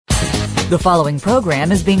The following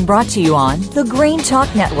program is being brought to you on the Green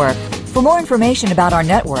Talk Network. For more information about our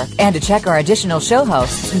network and to check our additional show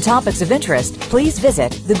hosts and topics of interest, please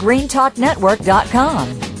visit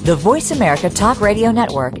thegreentalknetwork.com. The Voice America Talk Radio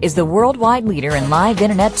Network is the worldwide leader in live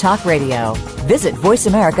Internet talk radio. Visit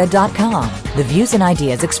voiceamerica.com. The views and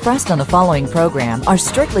ideas expressed on the following program are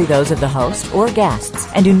strictly those of the host or guests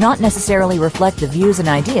and do not necessarily reflect the views and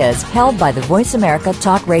ideas held by the Voice America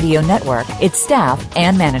Talk Radio Network, its staff,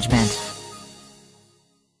 and management.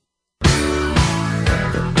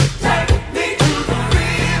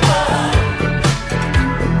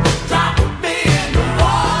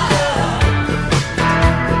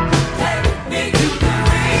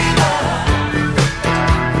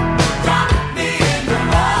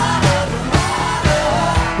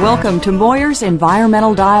 Welcome to Moyer's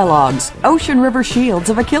Environmental Dialogues, Ocean River Shields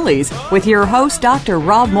of Achilles, with your host, Dr.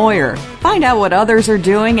 Rob Moyer. Find out what others are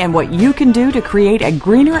doing and what you can do to create a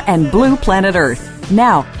greener and blue planet Earth.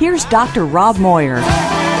 Now, here's Dr. Rob Moyer.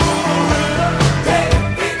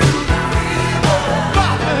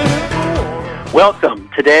 Welcome.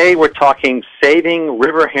 Today we're talking saving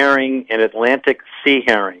river herring and Atlantic sea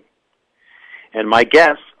herring. And my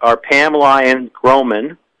guests are Pam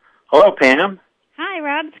Lyons-Groman. Hello, Pam. Hi,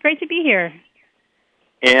 Rob. It's great to be here.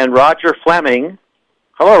 And Roger Fleming.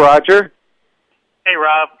 Hello, Roger. Hey,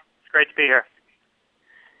 Rob. It's great to be here.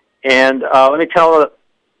 And let me tell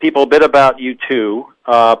people a bit about you, too.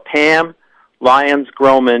 Pam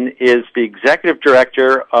Lyons-Groman is the Executive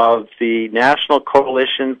Director of the National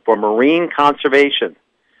Coalition for Marine Conservation,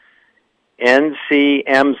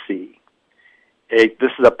 NCMC. This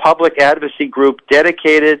is a public advocacy group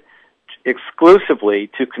dedicated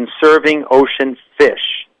exclusively to conserving ocean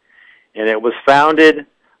fish, and it was founded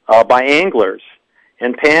by anglers.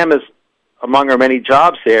 And Pam is, among her many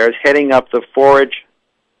jobs there, is heading up the Forage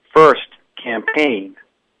First campaign.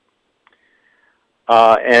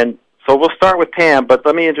 And so we'll start with Pam, but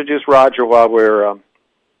let me introduce Roger while we're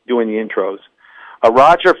doing the intros.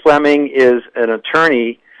 Roger Fleming is an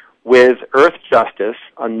attorney with Earth Justice,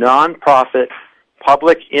 a nonprofit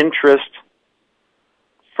public interest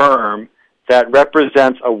firm that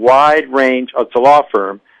represents a wide range, it's a law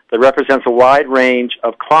firm, that represents a wide range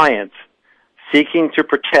of clients seeking to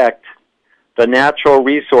protect the natural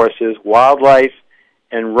resources, wildlife,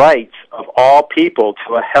 and rights of all people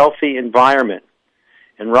to a healthy environment.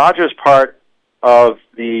 And Roger's part of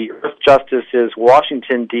the Earth Justice's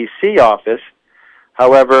Washington, D.C. office.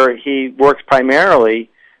 However, he works primarily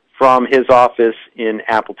from his office in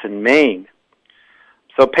Appleton, Maine.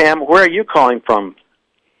 So, Pam, where are you calling from?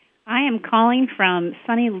 I am calling from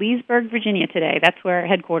sunny Leesburg, Virginia today. That's where our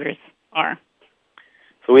headquarters are.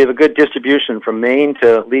 So we have a good distribution from Maine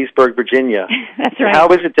to Leesburg, Virginia. That's right. How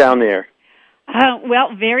is it down there?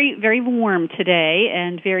 Well, very, very warm today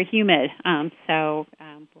and very humid. So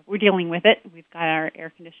we're dealing with it. We've got our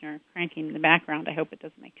air conditioner cranking in the background. I hope it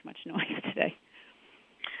doesn't make too much noise today.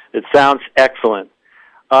 It sounds excellent.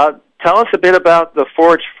 Tell us a bit about the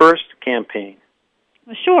Forage First campaign.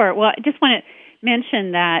 Well, sure. Well, I just want to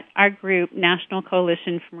mention that our group, National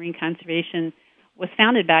Coalition for Marine Conservation, was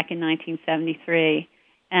founded back in 1973.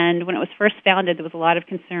 And when it was first founded, there was a lot of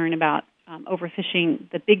concern about overfishing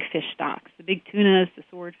the big fish stocks, the big tunas, the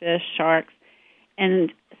swordfish, sharks.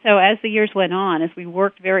 And so as the years went on, as we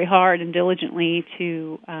worked very hard and diligently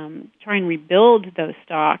to try and rebuild those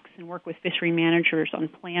stocks and work with fishery managers on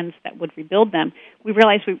plans that would rebuild them, we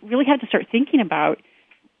realized we really had to start thinking about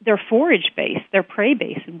their forage base, their prey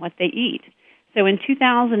base, and what they eat. So in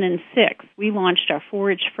 2006, we launched our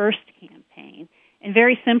Forage First campaign. And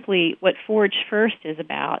very simply, what Forage First is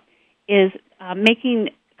about is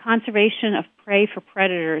making conservation of prey for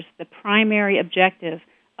predators the primary objective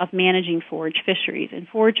of managing forage fisheries. And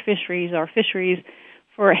forage fisheries are fisheries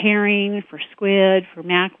for herring, for squid, for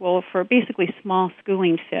mackerel, for basically small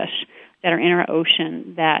schooling fish that are in our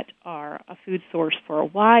ocean that are a food source for a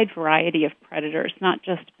wide variety of predators, not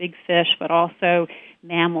just big fish, but also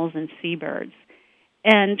mammals and seabirds.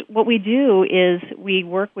 And what we do is we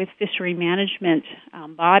work with fishery management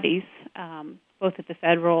bodies, both at the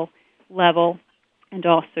federal level and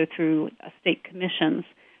also through state commissions,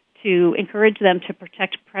 to encourage them to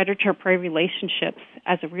protect predator-prey relationships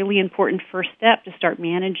as a really important first step to start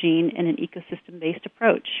managing in an ecosystem-based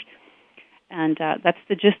approach. And that's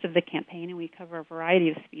the gist of the campaign, and we cover a variety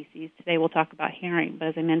of species. Today we'll talk about herring, but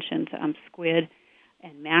as I mentioned, squid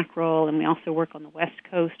and mackerel, and we also work on the West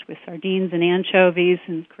Coast with sardines and anchovies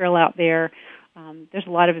and krill out there. There's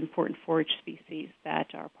a lot of important forage species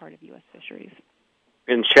that are part of U.S. fisheries.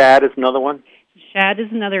 And shad is another one? Shad is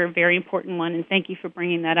another very important one, and thank you for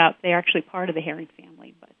bringing that up. They're actually part of the herring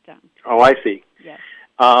family. But oh, I see. Yes.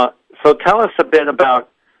 So tell us a bit about,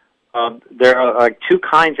 there are like two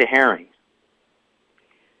kinds of herring.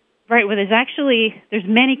 Right. Well, there's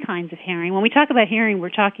many kinds of herring. When we talk about herring, we're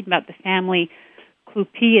talking about the family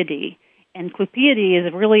Clupeidae. And Clupeidae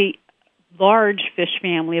is a really large fish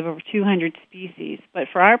family of over 200 species. But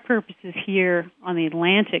for our purposes here on the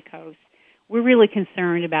Atlantic coast, we're really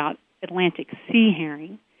concerned about Atlantic sea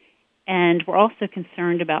herring. And we're also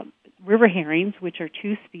concerned about river herrings, which are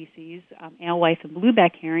two species, alewife and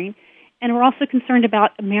blueback herring. And we're also concerned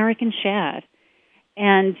about American shad.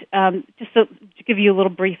 And just to give you a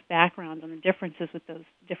little brief background on the differences with those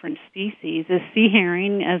different species, is sea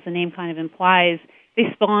herring, as the name kind of implies, they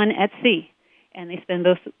spawn at sea, and they spend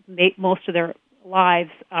most of their lives,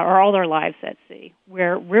 or all their lives at sea,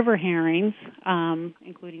 where river herrings,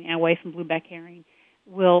 including alewife and blueback herring,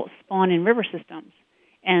 will spawn in river systems,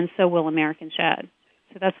 and so will American shad.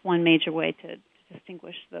 So that's one major way to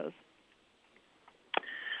distinguish those.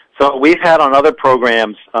 So we've had on other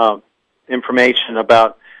programs information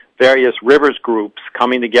about various rivers groups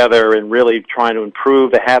coming together and really trying to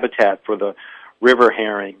improve the habitat for the river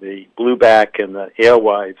herring, the blueback and the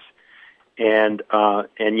alewives, and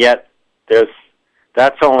yet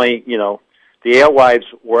that's only, the alewives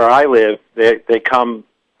where I live, they come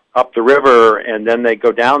up the river and then they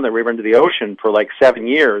go down the river into the ocean for like 7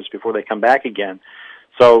 years before they come back again.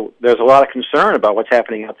 So there's a lot of concern about what's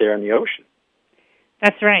happening out there in the ocean.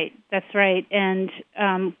 That's right. And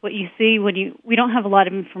what you see we don't have a lot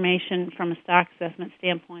of information from a stock assessment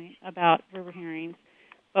standpoint about river herrings,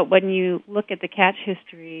 but when you look at the catch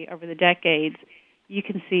history over the decades, you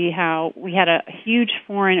can see how we had a huge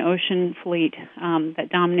foreign ocean fleet that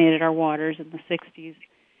dominated our waters in the 60s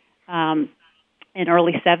and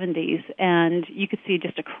early 70s, and you could see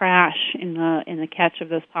just a crash in the catch of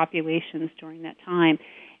those populations during that time.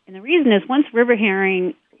 And the reason is once river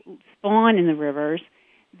herring spawn in the rivers,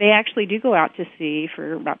 they actually do go out to sea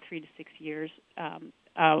for about 3 to 6 years.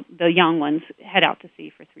 The young ones head out to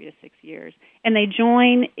sea for 3 to 6 years. And they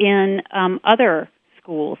join in other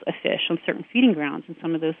schools of fish on certain feeding grounds, and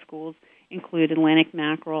some of those schools include Atlantic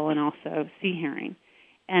mackerel and also sea herring.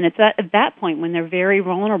 And it's at that point when they're very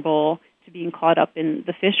vulnerable to being caught up in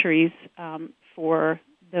the fisheries for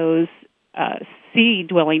those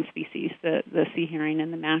sea-dwelling species, the sea herring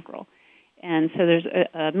and the mackerel. And so there's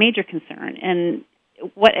a major concern. And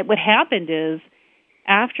what happened is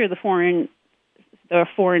after the foreign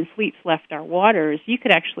fleets left our waters, you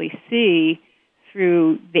could actually see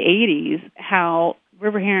through the 80s how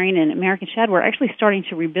river herring and American shad were actually starting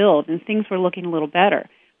to rebuild, and things were looking a little better.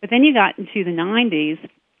 But then you got into the 90s,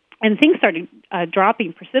 and things started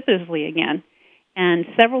dropping precipitously again, and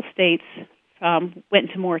several states went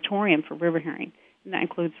into moratorium for river herring. And that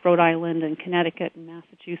includes Rhode Island and Connecticut and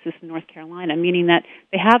Massachusetts and North Carolina, meaning that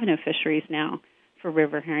they have no fisheries now for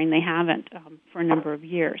river herring. They haven't for a number of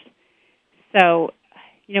years. So,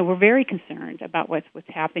 we're very concerned about what's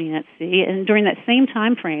happening at sea. And during that same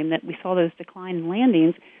time frame that we saw those decline in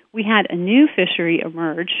landings, we had a new fishery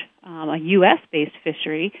emerge, a U.S.-based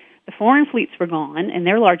fishery. The foreign fleets were gone, and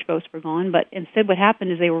their large boats were gone, but instead what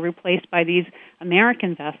happened is they were replaced by these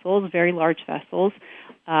American vessels, very large vessels.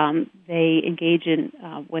 They engage in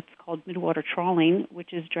what's called midwater trawling,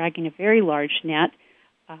 which is dragging a very large net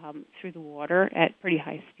through the water at pretty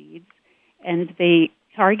high speeds. And they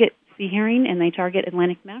target sea herring and they target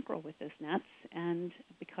Atlantic mackerel with those nets. And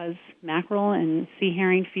because mackerel and sea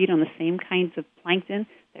herring feed on the same kinds of plankton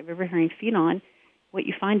that river herring feed on, what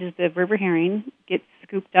you find is the river herring gets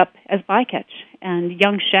scooped up as bycatch. And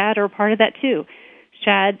young shad are a part of that too.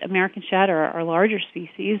 American shad are larger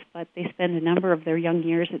species, but they spend a number of their young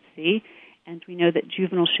years at sea. And we know that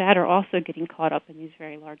juvenile shad are also getting caught up in these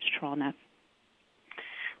very large trawl nets.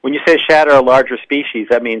 When you say shad are a larger species,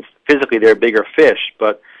 that means physically they're bigger fish,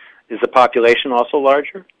 but is the population also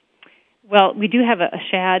larger? Well, we do have a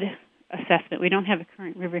shad assessment. We don't have a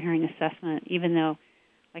current river herring assessment, even though,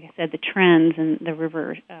 like I said, the trends in the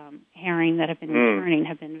river herring that have been returning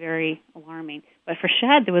have been very alarming. But for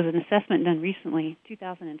shad, there was an assessment done recently,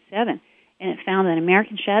 2007, and it found that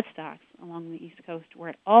American shad stocks along the East Coast were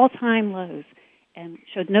at all-time lows and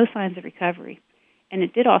showed no signs of recovery. And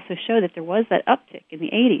it did also show that there was that uptick in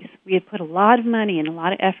the 80s. We had put a lot of money and a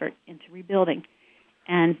lot of effort into rebuilding.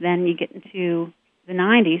 And then you get into the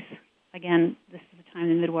 90s. Again, this is the time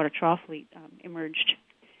the midwater trawl fleet emerged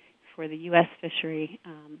for the U.S. fishery.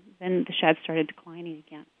 Then the shad started declining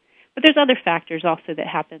again. But there's other factors also that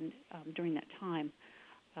happened during that time,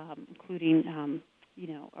 including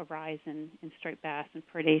a rise in striped bass and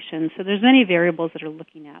predation. So there's many variables that are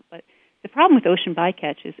looking at. But the problem with ocean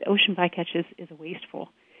bycatch is wasteful,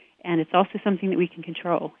 and it's also something that we can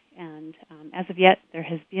control. And as of yet, there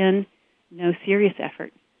has been no serious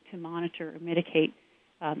effort to monitor or mitigate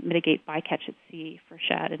bycatch at sea for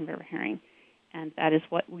shad and river herring. And that is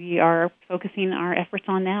what we are focusing our efforts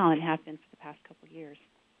on now and have been for the past couple of years.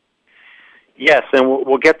 Yes, and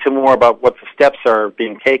we'll get to more about what the steps are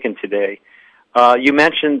being taken today. You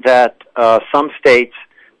mentioned that some states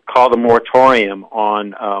called a moratorium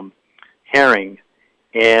on herring,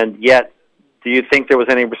 and yet do you think there was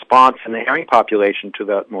any response in the herring population to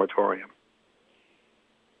that moratorium?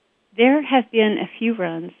 There have been a few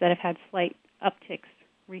runs that have had slight upticks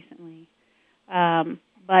recently,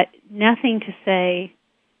 but nothing to say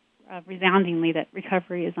resoundingly that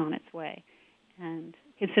recovery is on its way. And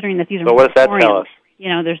considering that these are so what does that tell us?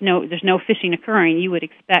 There's no fishing occurring. You would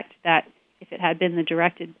expect that if it had been the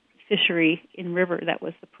directed fishery in river that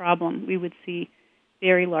was the problem, we would see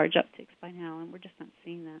very large upticks by now, and we're just not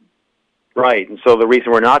seeing that. Right, and so the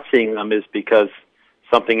reason we're not seeing them is because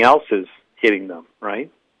something else is hitting them, right?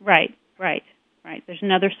 Right. There's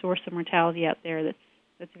another source of mortality out there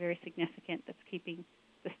that's very significant, that's keeping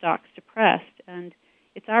the stocks depressed, and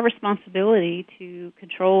it's our responsibility to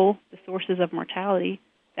control the sources of mortality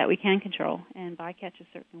that we can control, and bycatch is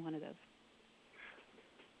certainly one of those.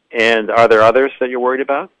 And are there others that you're worried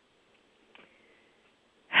about?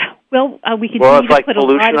 Well, we continue Well, it's to like put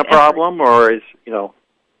pollution a problem, or is,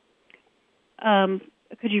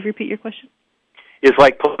 Could you repeat your question? Is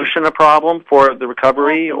like pollution a problem for the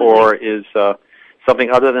recovery, or is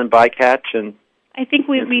something other than bycatch and I think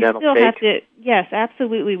we still take? have to, yes,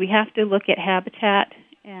 absolutely. We have to look at habitat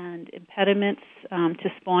and impediments to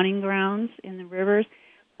spawning grounds in the rivers.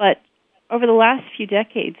 But over the last few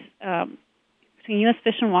decades, between U.S.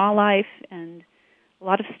 Fish and Wildlife and a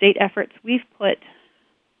lot of state efforts, we've put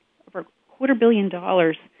over $250 million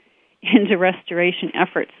into restoration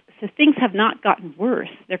efforts. So things have not gotten worse.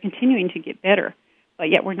 They're continuing to get better, but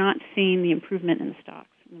yet we're not seeing the improvement in the stocks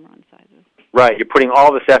and the run sizes. Right. You're putting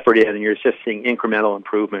all this effort in, and you're just seeing incremental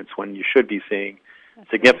improvements when you should be seeing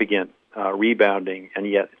significant rebounding, and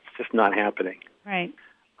yet it's just not happening. Right.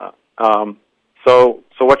 So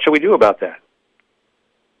what should we do about that?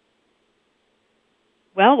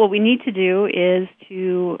 Well, what we need to do is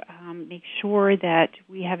to make sure that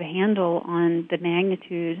we have a handle on the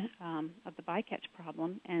magnitude of the bycatch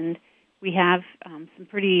problem, and we have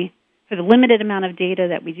for the limited amount of data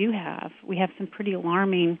that we do have, we have some pretty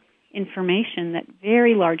alarming information that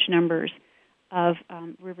very large numbers of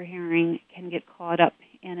river herring can get caught up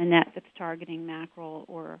in a net that's targeting mackerel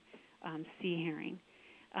or sea herring.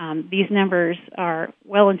 These numbers are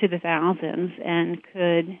well into the thousands and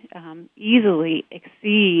could easily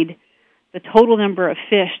exceed the total number of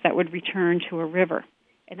fish that would return to a river.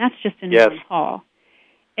 And that's just in one haul.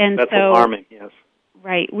 And that's alarming, yes.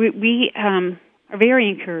 Right. We are very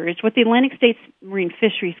encouraged. What the Atlantic States Marine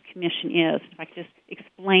Fisheries Commission is, if I could just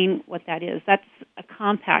explain what that is, that's a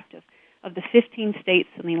compact of the 15 states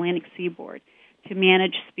on the Atlantic seaboard to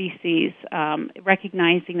manage species,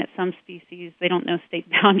 recognizing that some species, they don't know state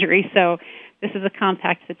boundaries. So this is a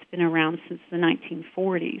compact that's been around since the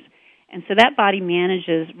 1940s. And so that body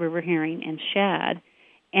manages river herring and shad,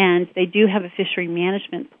 and they do have a fishery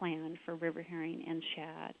management plan for river herring and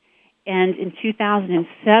shad. And in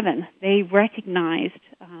 2007, they recognized,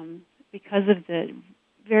 because of the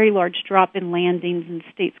very large drop in landings and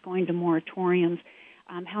states going to moratoriums,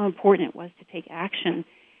 how important it was to take action.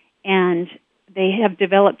 And they have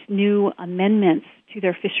developed new amendments to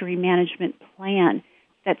their fishery management plan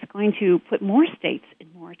that's going to put more states in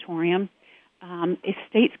moratorium. If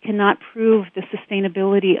states cannot prove the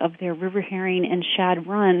sustainability of their river herring and shad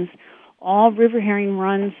runs, all river herring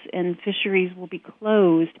runs and fisheries will be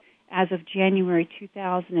closed as of January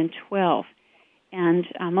 2012. And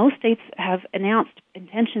most states have announced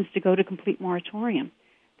intentions to go to complete moratorium.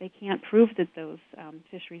 They can't prove that those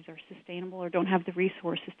fisheries are sustainable or don't have the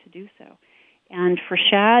resources to do so. And for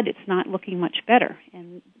shad, it's not looking much better.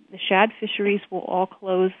 And the shad fisheries will all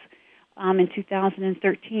close in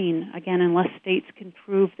 2013, again, unless states can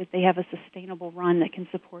prove that they have a sustainable run that can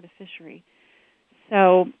support a fishery.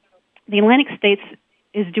 So the Atlantic States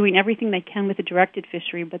is doing everything they can with the directed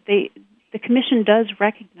fishery, but the Commission does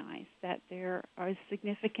recognize that there are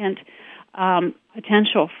significant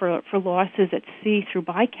potential for losses at sea through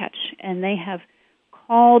bycatch, and they have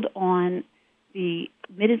called on the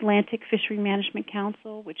Mid-Atlantic Fishery Management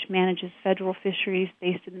Council, which manages federal fisheries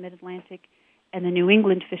based in the Mid-Atlantic, and the New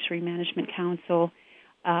England Fishery Management Council,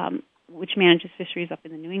 which manages fisheries up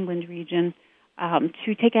in the New England region,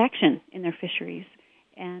 to take action in their fisheries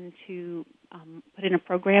and to put in a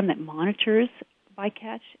program that monitors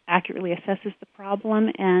bycatch, accurately assesses the problem,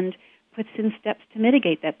 and puts in steps to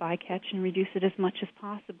mitigate that bycatch and reduce it as much as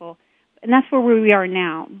possible. And that's where we are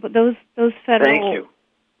now. But those federal... Thank you.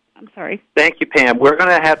 I'm sorry. Thank you, Pam. We're going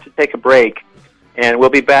to have to take a break, and we'll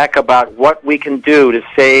be back about what we can do to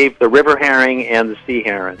save the river herring and the sea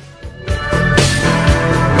heron.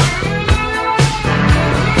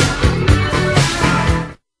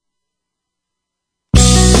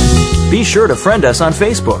 Be sure to friend us on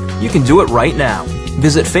Facebook. You can do it right now.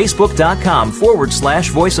 Visit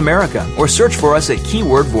facebook.com/Voice America or search for us at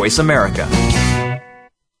keyword Voice America.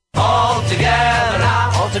 All together now.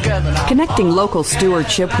 Connecting local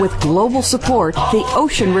stewardship with global support, the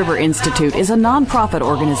Ocean River Institute is a nonprofit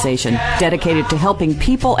organization dedicated to helping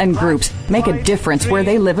people and groups make a difference where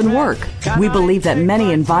they live and work. We believe that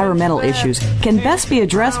many environmental issues can best be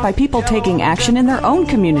addressed by people taking action in their own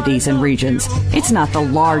communities and regions. It's not the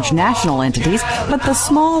large national entities, but the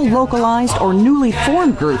small, localized, or newly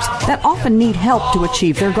formed groups that often need help to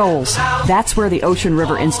achieve their goals. That's where the Ocean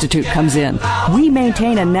River Institute comes in. We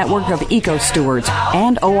maintain a network of eco-stewards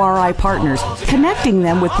and ORI partners, connecting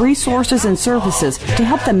them with resources and services to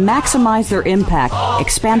help them maximize their impact,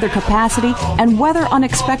 expand their capacity, and weather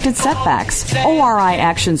unexpected setbacks. ORI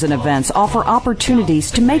actions and events offer opportunities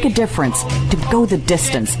to make a difference, to go the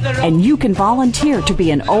distance, and you can volunteer to be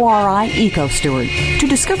an ORI eco-steward. To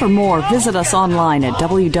discover more, visit us online at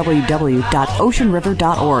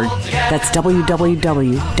www.oceanriver.org. That's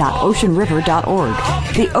www.oceanriver.org.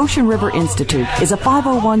 The Ocean River Institute is a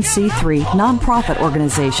 501c3 nonprofit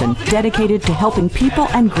organization dedicated to helping people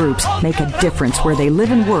and groups make a difference where they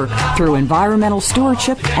live and work through environmental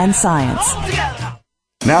stewardship and science.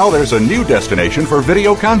 Now there's a new destination for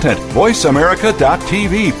video content,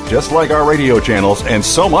 VoiceAmerica.tv. Just like our radio channels and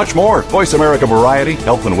so much more. Voice America Variety,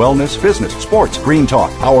 Health and Wellness, Business, Sports, Green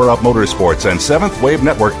Talk, Power Up Motorsports, and Seventh Wave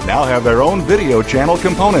Network now have their own video channel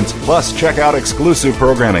components. Plus, check out exclusive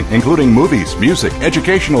programming, including movies, music,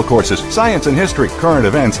 educational courses, science and history, current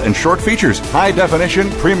events, and short features.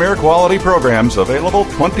 High-definition, premier quality programs available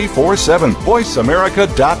 24/7.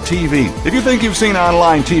 VoiceAmerica.tv. If you think you've seen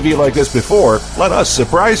online TV like this before, let us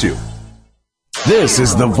surprise you. This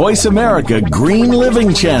is the Voice America Green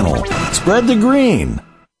Living Channel. Spread the green.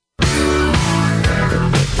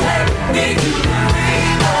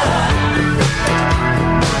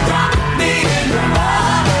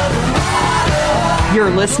 You're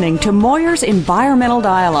listening to Moyer's Environmental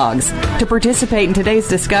Dialogues. To participate in today's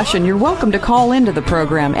discussion, you're welcome to call into the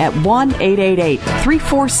program at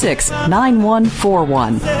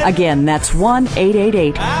 1-888-346-9141. Again, that's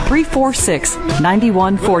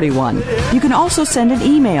 1-888-346-9141. You can also send an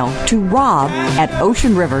email to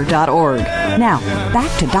rob@oceanriver.org. Now,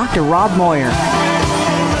 back to Dr. Rob Moyer.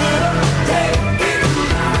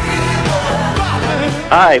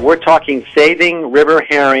 Hi, we're talking saving river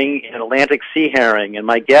herring and Atlantic sea herring, and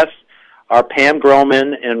my guests are Pam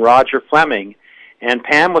Groman and Roger Fleming. And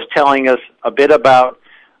Pam was telling us a bit about,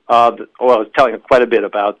 telling us quite a bit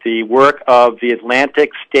about the work of the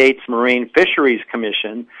Atlantic States Marine Fisheries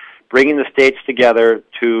Commission, bringing the states together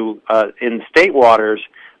to, in state waters,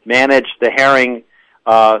 manage the herring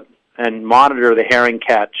and monitor the herring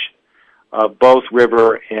catch of both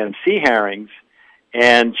river and sea herrings.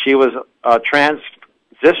 And she was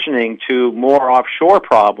transitioning to more offshore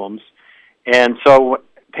problems. And so,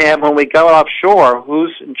 Pam, when we go offshore,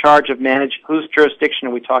 who's in charge of whose jurisdiction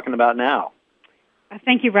are we talking about now?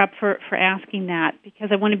 Thank you, Rob, for asking that,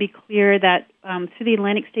 because I want to be clear that through the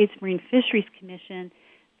Atlantic States Marine Fisheries Commission,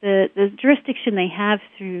 the jurisdiction they have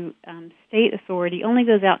through state authority only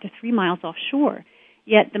goes out to 3 miles offshore.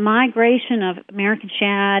 Yet the migration of American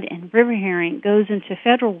shad and river herring goes into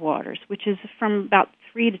federal waters, which is from about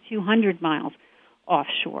 300 to 200 miles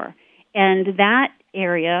offshore. And that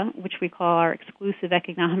area, which we call our Exclusive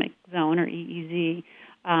Economic Zone, or EEZ,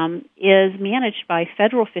 is managed by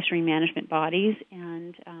federal fishery management bodies,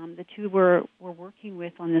 and the two we're working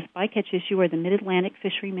with on this bycatch issue are the Mid-Atlantic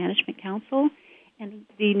Fishery Management Council and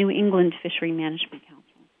the New England Fishery Management Council.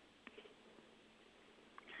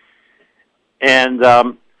 And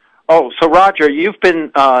so Roger, you've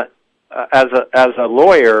been as a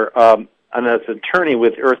lawyer and as an attorney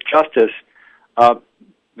with Earth Justice,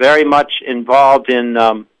 very much involved in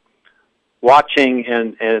watching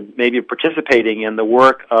and maybe participating in the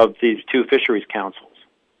work of these two fisheries councils.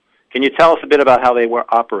 Can you tell us a bit about how they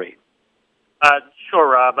operate?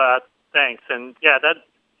 Sure, Rob. Thanks. And yeah,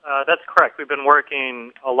 that's correct. We've been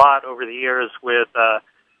working a lot over the years with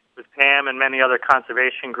Pam and many other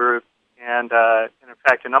conservation groups. And in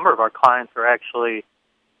fact, a number of our clients are actually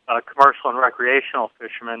commercial and recreational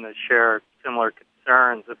fishermen that share similar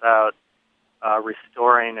concerns about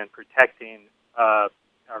restoring and protecting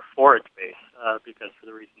forage base, because for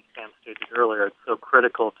the reasons Sam stated earlier, it's so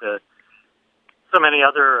critical to so many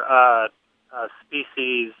other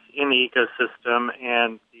species in the ecosystem,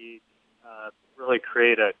 and really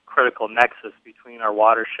create a critical nexus between our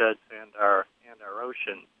watersheds and our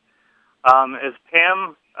oceans. As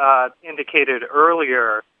Pam indicated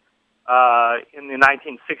earlier, in the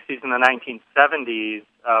 1960s and the 1970s,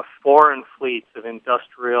 foreign fleets of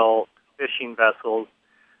industrial fishing vessels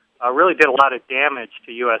really did a lot of damage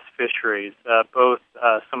to U.S. fisheries, both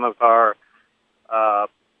some of our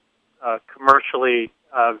commercially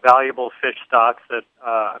valuable fish stocks that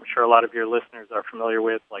I'm sure a lot of your listeners are familiar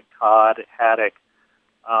with, like cod, haddock,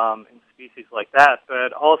 and species like that,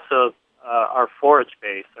 but also our forage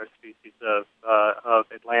base, our species of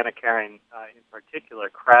Atlantic herring in particular,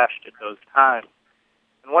 crashed at those times.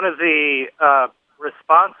 And one of the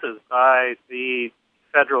responses by the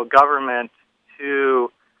federal government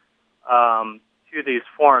to these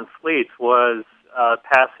foreign fleets was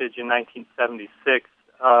passage in 1976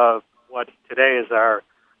 of what today is our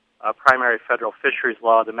primary federal fisheries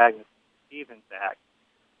law, the Magnuson-Stevens Act.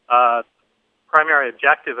 Primary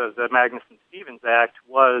objective of the Magnuson-Stevens Act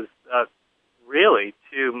was really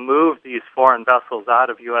to move these foreign vessels out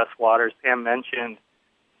of U.S. waters. Pam mentioned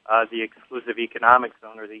the Exclusive Economic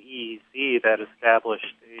Zone, or the EEZ, that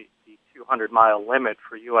established the 200-mile limit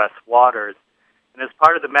for U.S. waters. And as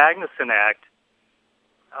part of the Magnuson Act,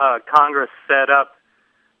 Congress set up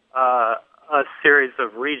a series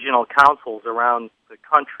of regional councils around the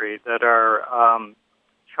country that are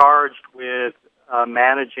charged with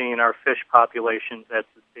managing our fish populations at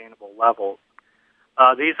sustainable levels.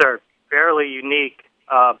 These are fairly unique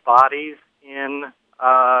bodies in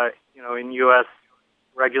U.S.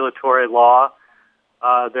 regulatory law.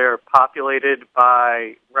 They're populated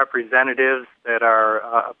by representatives that are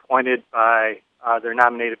appointed by, they're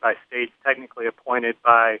nominated by states, technically appointed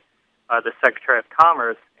by the Secretary of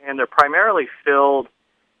Commerce, and they're primarily filled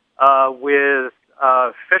with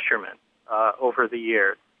fishermen over the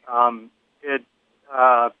years.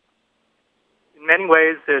 In many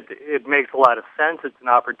ways, it makes a lot of sense. It's an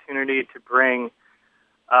opportunity to bring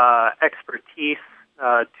expertise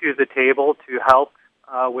to the table to help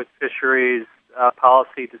with fisheries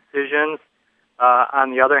policy decisions.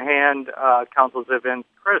 On the other hand, councils have been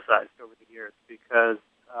criticized over the years because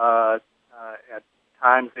at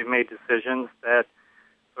times they've made decisions that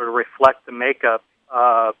sort of reflect the makeup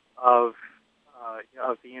of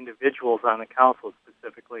the individuals on the council,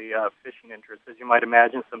 specifically fishing interests. As you might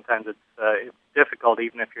imagine, sometimes it's difficult,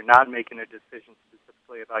 even if you're not making a decision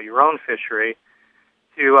specifically about your own fishery,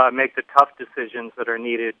 to make the tough decisions that are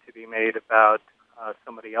needed to be made about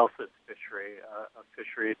somebody else's fishery, a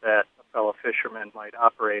fishery that a fellow fisherman might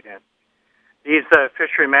operate in. These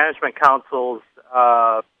fishery management councils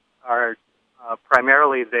are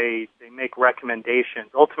primarily, they make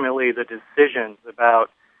recommendations. Ultimately, the decisions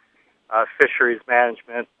about fisheries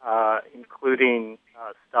management, including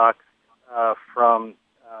stocks from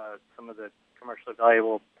some of the commercially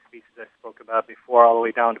valuable species I spoke about before, all the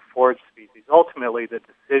way down to forage species. Ultimately, the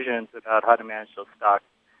decisions about how to manage those stocks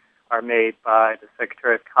are made by the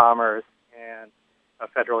Secretary of Commerce and a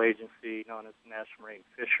federal agency known as the National Marine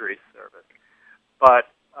Fisheries Service. But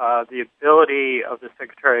the ability of the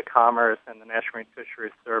Secretary of Commerce and the National Marine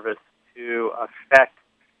Fisheries Service to affect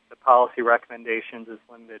the policy recommendations is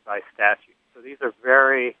limited by statute. So these are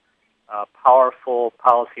very powerful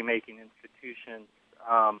policy-making institutions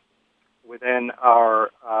within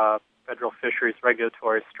our federal fisheries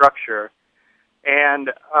regulatory structure. And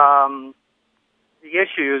the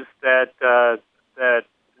issues that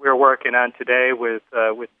we're working on today with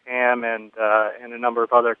Pam and a number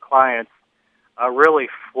of other clients really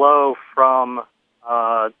flow from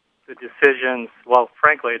the decisions, well,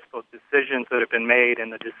 frankly, it's both decisions that have been made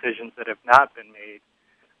and the decisions that have not been made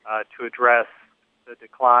to address the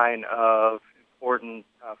decline of important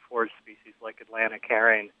forage species like Atlantic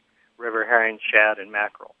herring, river herring, shad, and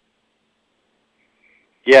mackerel.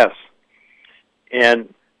 Yes.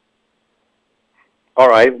 And, all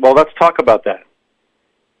right, well, let's talk about that.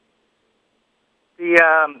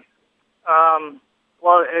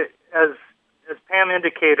 As Pam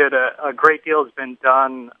indicated, a great deal has been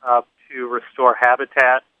done to restore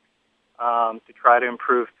habitat, to try to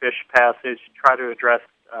improve fish passage, to try to address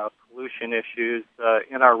pollution issues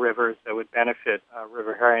in our rivers that would benefit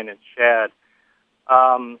river herring and shad.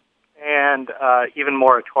 And even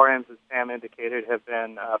moratoriums, as Pam indicated, have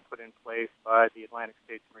been put in place by the Atlantic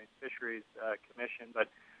States Marine Fisheries Commission. But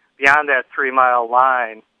beyond that 3-mile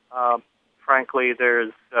line, frankly,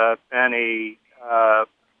 there's been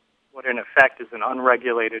what in effect is an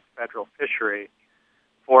unregulated federal fishery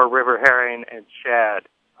for river herring and shad.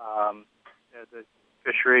 The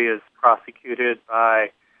fishery is prosecuted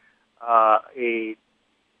by a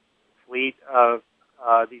fleet of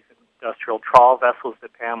these industrial trawl vessels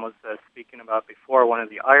that Pam was speaking about before. One of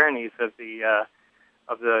the ironies of the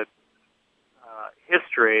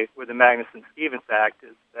history with the Magnuson-Stevens Act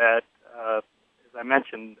is that, as I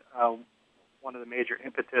mentioned, one of the major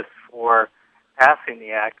impetus for passing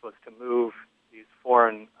the act was to move these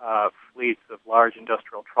foreign fleets of large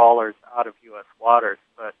industrial trawlers out of U.S. waters.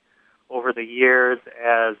 But over the years,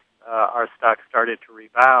 as our stock started to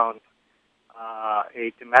rebound,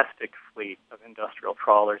 a domestic fleet of industrial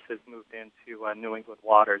trawlers has moved into New England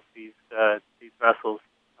waters. These vessels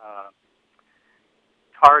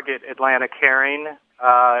target Atlantic herring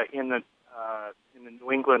in the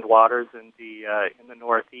New England waters in the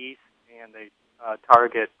Northeast, and they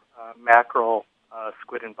target mackerel,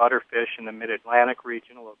 squid, and butterfish in the Mid-Atlantic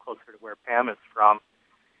region, a little closer to where Pam is from.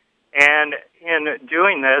 And in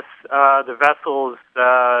doing this, the vessels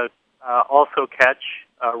also catch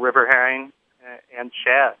river herring and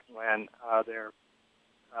shad when they're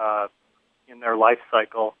in their life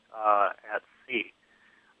cycle at sea.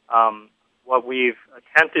 What we've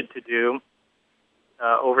attempted to do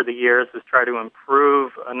over the years is try to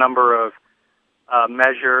improve a number of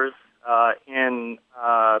measures in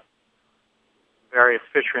various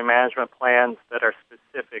fishery management plans that are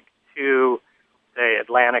specific to, say,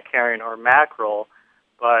 Atlantic herring or mackerel.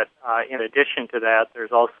 But in addition to that,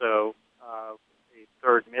 there's also a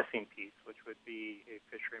third missing piece, which would be a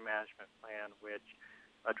fishery management plan which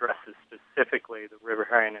addresses specifically the river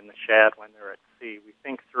herring and the shad when they're at sea. We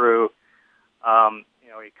think through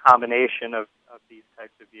a combination of these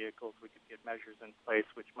types of vehicles. We could get measures in place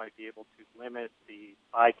which might be able to limit the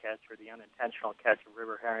bycatch or the unintentional catch of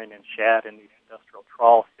river herring and shad in these industrial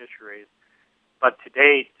trawl fisheries. But to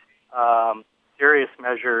date, serious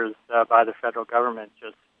measures by the federal government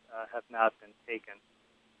just have not been taken.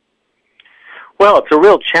 Well, it's a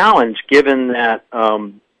real challenge given that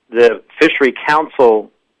the Fishery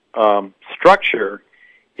Council structure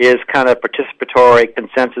is kind of participatory,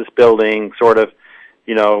 consensus-building, sort of,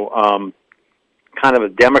 kind of a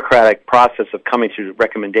democratic process of coming to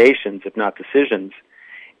recommendations, if not decisions.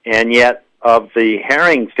 And yet, of the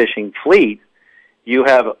herring fishing fleet, you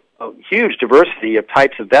have a huge diversity of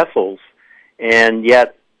types of vessels, and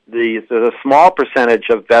yet there's a small percentage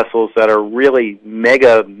of vessels that are really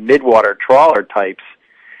mega midwater trawler types,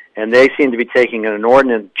 and they seem to be taking an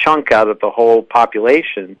inordinate chunk out of the whole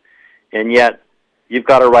population, and yet you've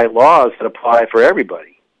got to write laws that apply for everybody.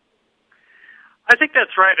 I think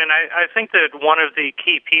that's right, and I think that one of the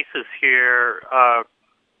key pieces here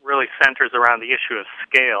really centers around the issue of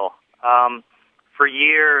scale. For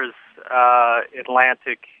years,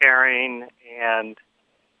 Atlantic herring and,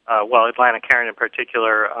 Atlantic herring in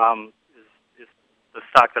particular is the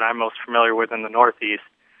stock that I'm most familiar with in the Northeast,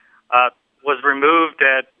 was removed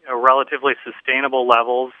at relatively sustainable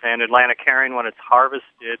levels, and Atlantic herring, when it's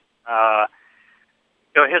harvested,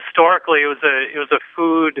 historically it was a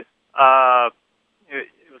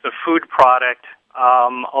food product,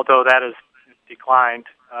 although that has declined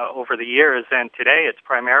over the years, and today it's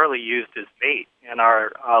primarily used as bait in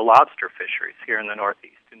our lobster fisheries here in the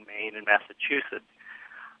Northeast, in Maine and Massachusetts.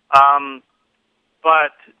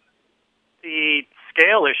 But the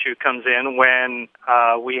scale issue comes in when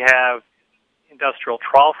we have industrial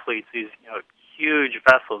trawl fleets, these huge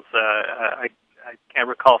vessels. I can't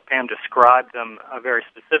recall if Pam described them very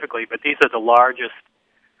specifically, but these are the largest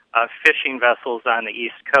fishing vessels on the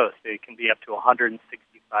East Coast. They can be up to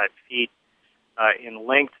 165 feet in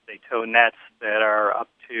length. They tow nets that are up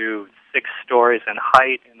to 6 stories in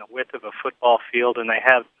height and the width of a football field, and they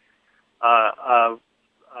have a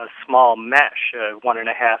small mesh, 1.5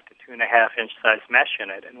 to 2.5 inch size mesh in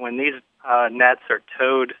it. And when these nets are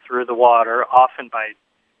towed through the water, often by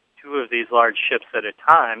 2 of these large ships at a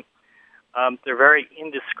time, they're very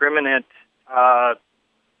indiscriminate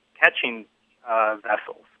catching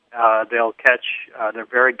vessels. They'll catch, they're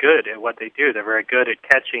very good at what they do. They're very good at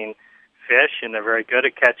catching fish, and they're very good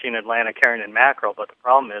at catching Atlantic herring and mackerel, but the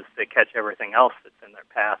problem is they catch everything else that's in their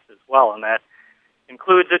path as well, and that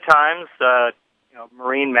includes at times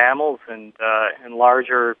marine mammals and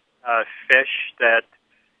larger fish that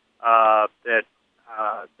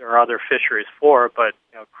there are other fisheries for, but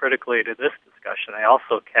critically to this discussion, they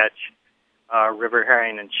also catch river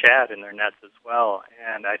herring and shad in their nets as well,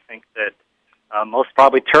 and I think that most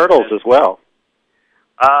probably turtles as well.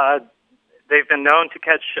 They've been known to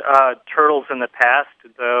catch turtles in the past,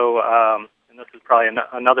 though, and this is probably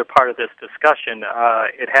another part of this discussion.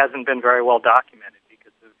 It hasn't been very well documented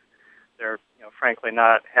because they're, frankly,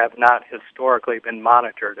 have not historically been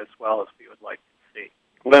monitored as well as we would like to see.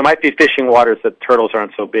 Well, there might be fishing waters that turtles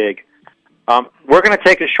aren't so big. We're going to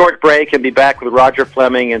take a short break and be back with Roger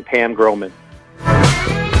Fleming and Pam Groman.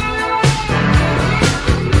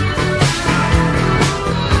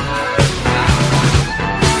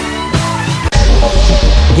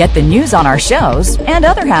 Get the news on our shows and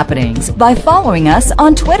other happenings by following us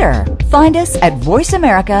on Twitter. Find us at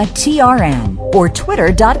VoiceAmericaTRN or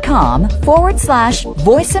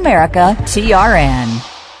twitter.com/VoiceAmericaTRN.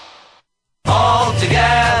 All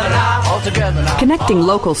together now, all together now. Connecting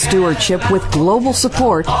local stewardship with global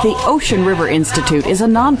support, the Ocean River Institute is a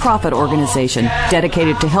nonprofit organization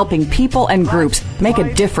dedicated to helping people and groups make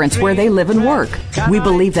a difference where they live and work. We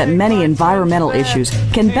believe that many environmental issues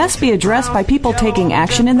can best be addressed by people taking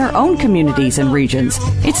action in their own communities and regions.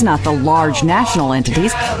 It's not the large national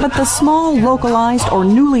entities, but the small, localized, or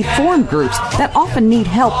newly formed groups that often need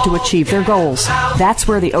help to achieve their goals. That's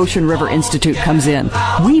where the Ocean River Institute comes in.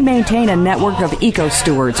 We maintain a network of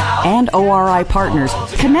eco-stewards and ORI partners,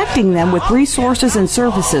 connecting them with resources and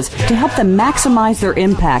services to help them maximize their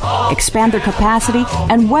impact, expand their capacity,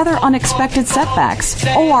 and weather unexpected setbacks.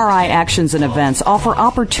 ORI actions and events offer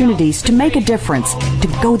opportunities to make a difference, to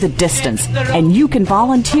go the distance, and you can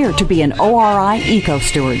volunteer to be an ORI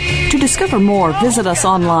eco-steward. To discover more, visit us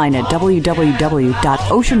online at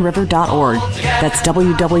www.oceanriver.org. That's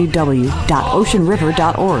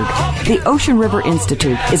www.oceanriver.org. The Ocean River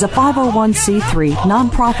Institute is a 501c3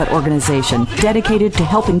 nonprofit organization dedicated to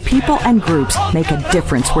helping people and groups make a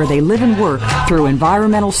difference where they live and work through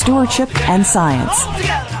environmental stewardship and science.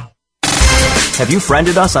 Have you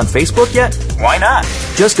friended us on Facebook yet? Why not?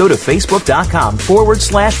 Just go to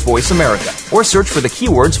facebook.com/Voice America or search for the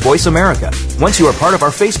keywords Voice America. Once you are part of our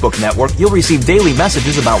Facebook network, you'll receive daily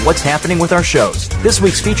messages about what's happening with our shows, this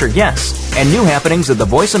week's featured guests, and new happenings of the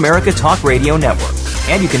Voice America Talk Radio Network.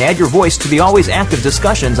 And you can add your voice to the always active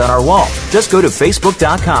discussions on our wall. Just go to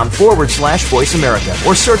facebook.com/Voice America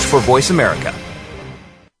or search for Voice America.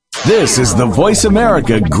 This is the Voice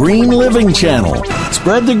America Green Living Channel.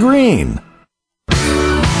 Spread the green.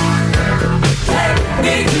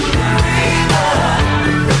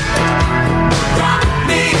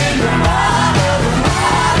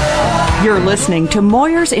 You're listening to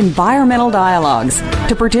Moyer's Environmental Dialogues.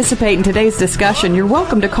 To participate in today's discussion, you're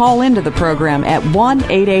welcome to call into the program at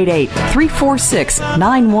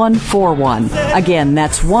 1-888-346-9141. Again,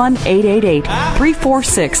 that's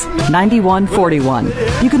 1-888-346-9141.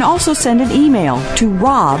 You can also send an email to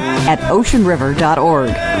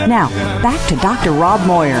rob@oceanriver.org. Now, back to Dr. Rob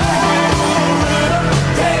Moyer.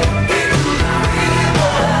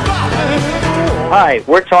 Hi,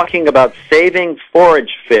 we're talking about saving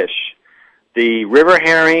forage fish. The river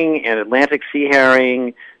herring and Atlantic sea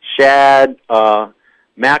herring, shad,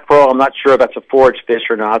 mackerel. I'm not sure if that's a forage fish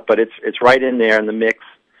or not, but it's right in there in the mix.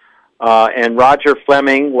 And Roger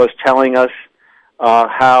Fleming was telling us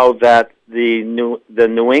how that the New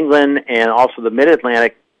England and also the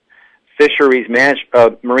Mid-Atlantic fisheries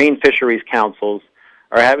marine fisheries councils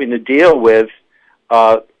are having to deal with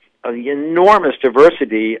the enormous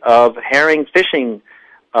diversity of herring fishing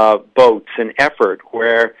boats and effort,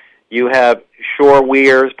 where you have shore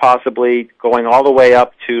weirs possibly going all the way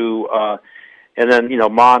up to, and then,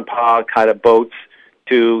 ma and pa kind of boats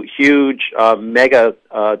to huge mega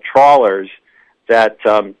trawlers that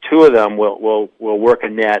two of them will work a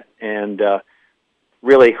net and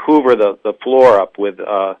really hoover the floor up with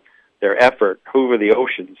their effort, hoover the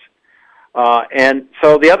oceans. And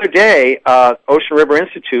so the other day, Ocean River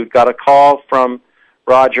Institute got a call from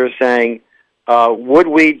Roger saying, would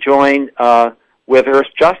we join with Earth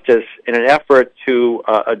Justice in an effort to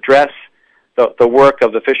address the work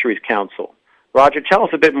of the Fisheries Council. Roger, tell us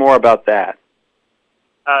a bit more about that.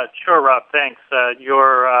 Sure, Rob. Thanks.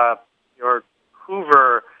 Your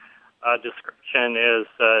Hoover description is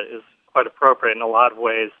quite appropriate in a lot of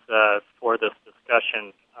ways for this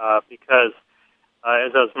discussion because,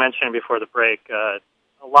 as I was mentioning before the break, a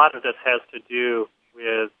lot of this has to do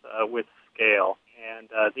with scale, and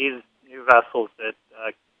these new vessels that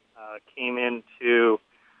came into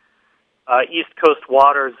East Coast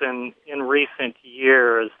waters in recent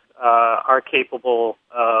years are capable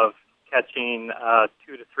of catching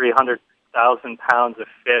 200,000 to 300,000 pounds of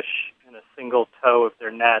fish in a single tow of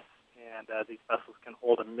their nets, and these vessels can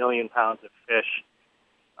hold 1 million pounds of fish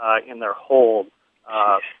in their holds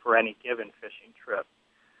for any given fishing trip.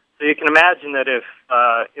 So you can imagine that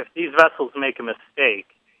if these vessels make a mistake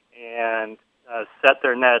and set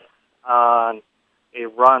their nets on a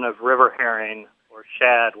run of river herring or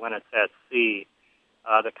shad when it's at sea,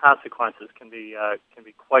 the consequences can be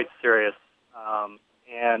quite serious,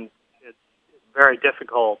 and it's very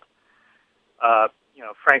difficult,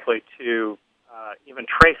 frankly, to even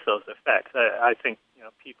trace those effects. I think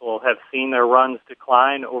people have seen their runs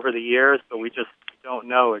decline over the years, but we just don't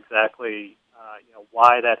know exactly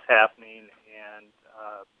why that's happening, and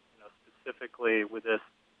specifically with this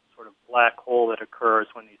sort of black hole that occurs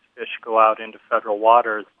when these fish go out into federal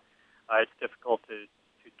waters, it's difficult to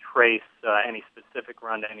trace any specific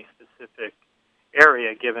run to any specific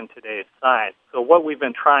area given today's science. So what we've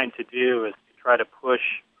been trying to do is to try to push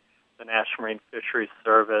the National Marine Fisheries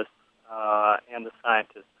Service and the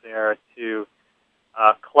scientists there to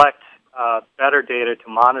collect better data to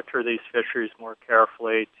monitor these fisheries more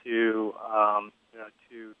carefully, to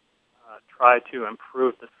try to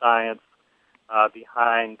improve the science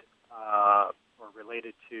behind or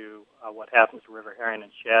related to what happens to river herring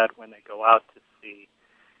and shad when they go out to sea.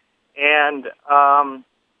 And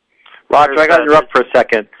Roger, I got to interrupt for a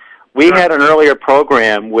second. We had an earlier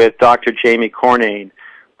program with Dr. Jamie Cornane,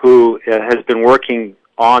 who has been working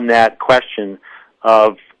on that question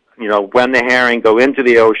of, when the herring go into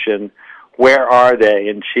the ocean, where are they?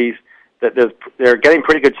 And they're getting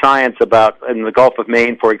pretty good science about, in the Gulf of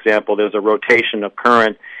Maine, for example, there's a rotation of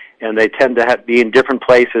current, and they tend to be in different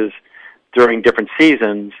places during different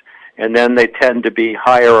seasons, and then they tend to be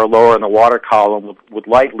higher or lower in the water column with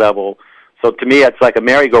light level. So to me, it's like a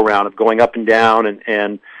merry-go-round of going up and down,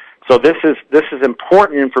 and so this is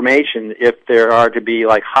important information if there are to be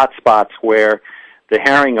like hot spots where the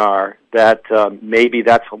herring are, that maybe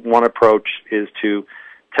that's one approach, is to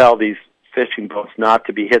tell these fishing boats not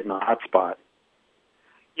to be hitting the hot spot.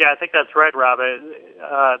 Yeah, I think that's right, Rob.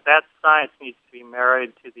 That science needs to be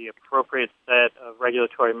married to the appropriate set of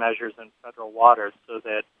regulatory measures in federal waters so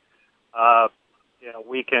that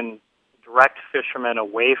we can direct fishermen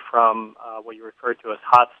away from what you refer to as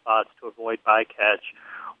hot spots to avoid bycatch,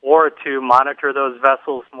 or to monitor those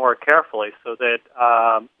vessels more carefully so that,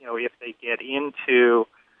 if they get into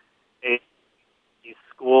a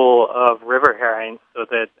school of river herring, so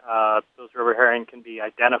that those river herring can be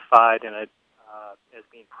identified as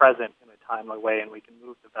being present in a timely way, and we can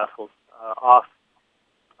move the vessels off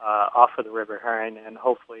of the river herring and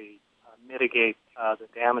hopefully mitigate the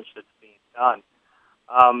damage that's being done.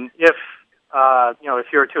 If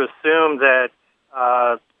you were to assume that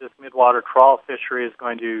this midwater trawl fishery is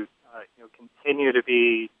going to continue to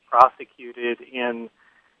be prosecuted in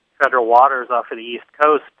federal waters off of the East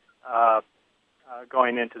Coast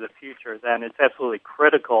going into the future, then it's absolutely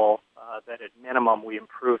critical that at minimum we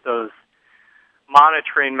improve those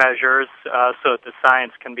monitoring measures so that the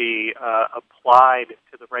science can be applied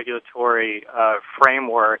to the regulatory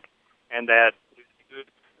framework, and that we use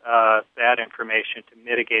that information to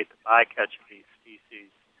mitigate the bycatch of these species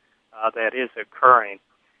that is occurring.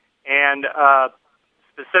 And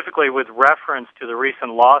specifically with reference to the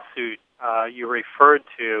recent lawsuit you referred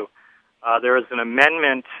to, there is an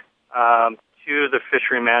amendment to the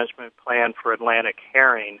Fishery Management Plan for Atlantic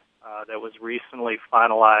Herring that was recently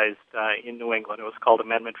finalized in New England. It was called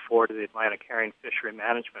Amendment 4 to the Atlantic Herring Fishery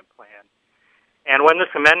Management Plan. And when this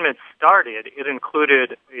amendment started, it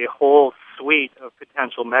included a whole suite of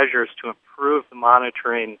potential measures to improve the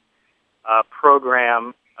monitoring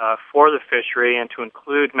program for the fishery, and to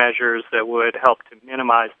include measures that would help to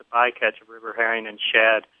minimize the bycatch of river herring and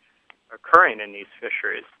shad occurring in these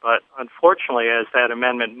fisheries. But unfortunately, as that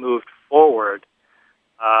amendment moved forward,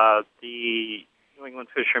 the New England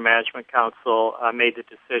Fishery Management Council made the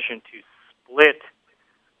decision to split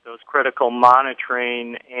those critical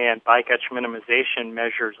monitoring and bycatch minimization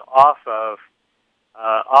measures off of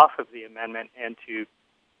the amendment, and to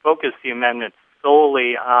focus the amendment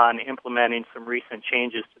solely on implementing some recent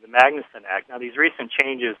changes to the Magnuson Act. Now, these recent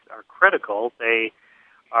changes are critical. They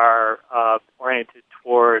are oriented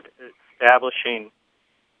toward establishing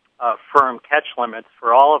firm catch limits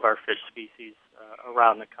for all of our fish species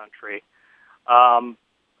around the country.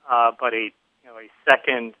 But a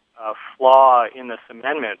second flaw in this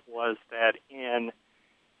amendment was that in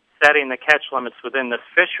setting the catch limits within this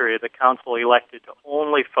fishery, the council elected to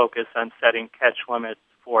only focus on setting catch limits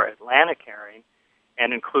for Atlantic herring,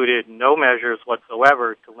 and included no measures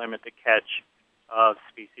whatsoever to limit the catch of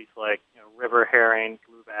species like river herring,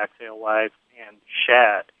 bluebacks, alewives, and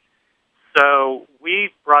shad. So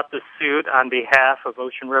we brought the suit on behalf of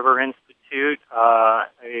Ocean River Institute,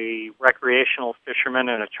 a recreational fisherman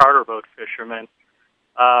and a charter boat fisherman,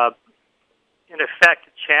 in effect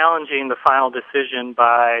challenging the final decision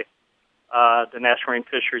by the National Marine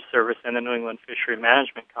Fisheries Service and the New England Fishery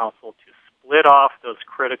Management Council to split off those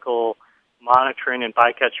critical monitoring and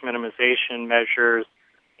bycatch minimization measures,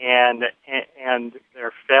 and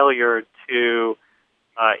their failure to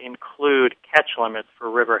include catch limits for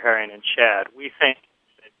river herring and shad. We think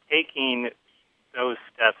that taking those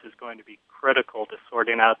steps is going to be critical to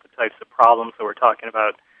sorting out the types of problems that we're talking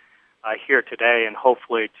about here today, and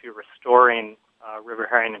hopefully to restoring river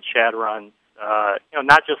herring and shad runs,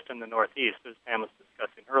 not just in the Northeast, as Pam was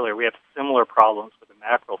discussing earlier. We have similar problems with the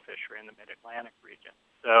mackerel fishery in the Mid-Atlantic region.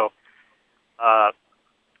 So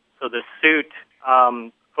the suit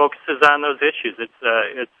focuses on those issues.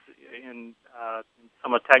 It's in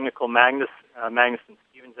somewhat technical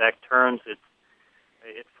Magnuson-Stevens Act terms.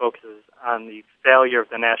 It focuses on the failure of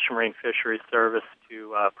the National Marine Fisheries Service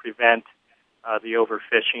to prevent the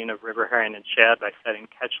overfishing of river herring and shad by setting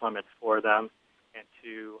catch limits for them, and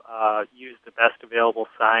to use the best available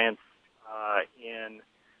science in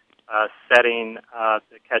setting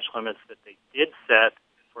the catch limits that they did set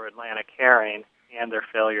for Atlantic herring, and their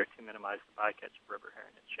failure to minimize the bycatch of river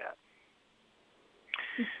herring and shad.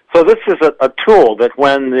 So this is a tool that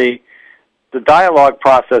when the dialogue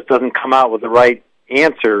process doesn't come out with the right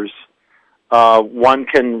answers, one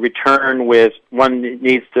can return with, one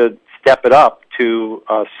needs to step it up to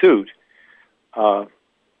suit.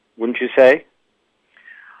 Wouldn't you say?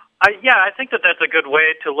 Yeah, I think that's a good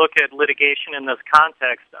way to look at litigation in this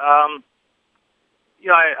context. I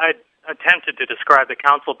attempted to describe the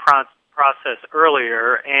council process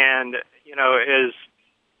earlier, and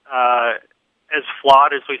as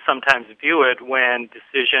flawed as we sometimes view it, when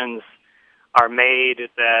decisions are made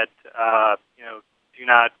that do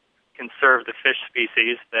not conserve the fish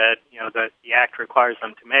species that that the Act requires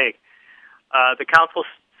them to make, the council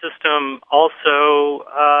system also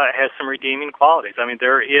has some redeeming qualities. I mean,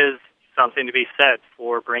 there is something to be said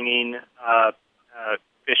for bringing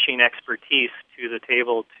fishing expertise to the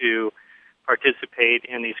table to participate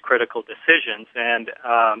in these critical decisions. And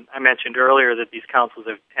I mentioned earlier that these councils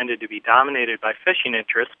have tended to be dominated by fishing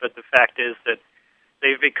interests, but the fact is that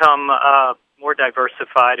they've become more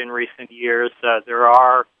diversified in recent years. There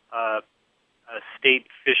are state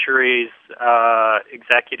fisheries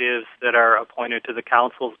executives that are appointed to the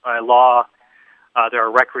councils by law. There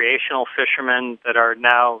are recreational fishermen that are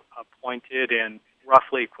now appointed in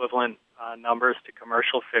roughly equivalent numbers to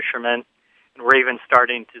commercial fishermen. And we're even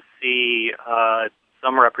starting to see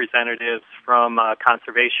some representatives from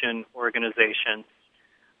conservation organizations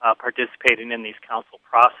participating in these council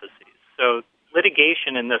processes. So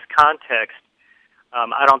litigation in this context,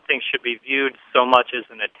 I don't think should be viewed so much as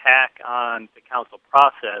an attack on the council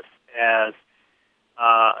process as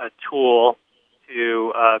a tool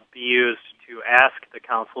to be used to ask the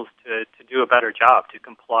councils to do a better job, to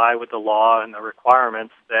comply with the law and the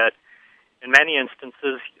requirements that, in many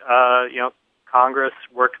instances, Congress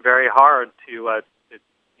worked very hard to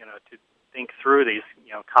think through these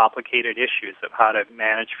complicated issues of how to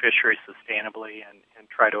manage fisheries sustainably and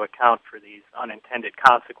try to account for these unintended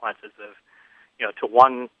consequences of to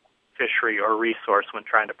one fishery or resource when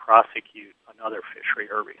trying to prosecute another fishery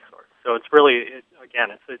or resource. So it's really,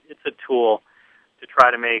 it's a tool to try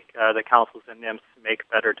to make the councils and NIMS make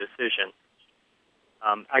better decisions.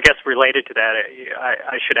 I guess related to that,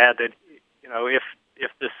 I should add that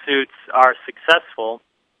if the suits are successful,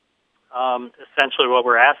 essentially what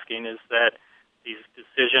we're asking is that these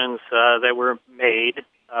decisions that were made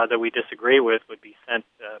that we disagree with would be sent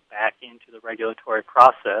back into the regulatory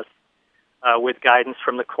process with guidance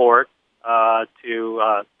from the court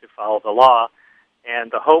to follow the law.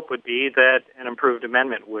 And the hope would be that an improved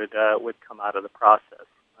amendment would come out of the process.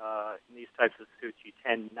 In these types of suits, you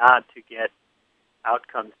tend not to get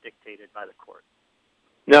outcomes dictated by the court.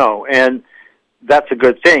 No, and that's a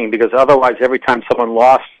good thing, because otherwise every time someone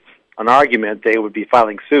lost an argument, they would be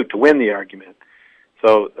filing suit to win the argument.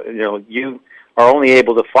 So, you are only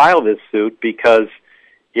able to file this suit because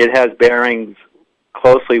it has bearings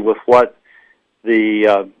closely with what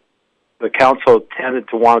the council tended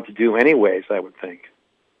to want to do anyways, I would think.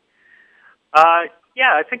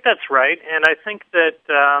 Yeah, I think that's right, and I think that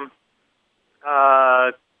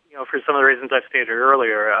for some of the reasons I stated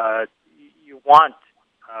earlier, you want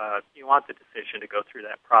the decision to go through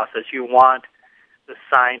that process. You want the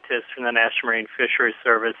scientists from the National Marine Fisheries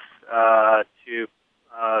Service to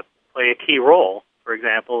play a key role, for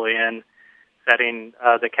example, in setting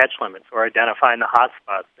the catch limits or identifying the hot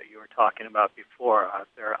spots that you were talking about before.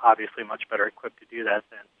 They're obviously much better equipped to do that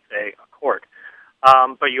than, say, a court.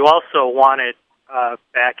 But you also want it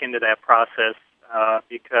back into that process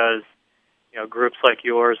because groups like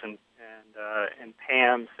yours and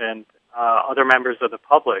PAMS and other members of the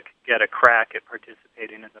public get a crack at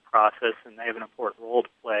participating in the process, and they have an important role to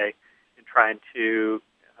play in trying to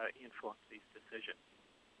influence these decisions.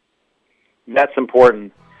 That's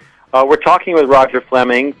important. We're talking with Roger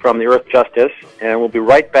Fleming from the Earth Justice, and we'll be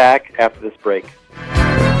right back after this break.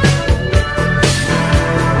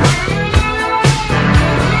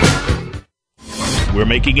 We're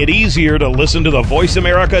making it easier to listen to the Voice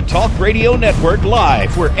America Talk Radio Network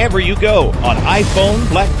live wherever you go on iPhone,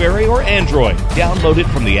 BlackBerry, or Android. Download it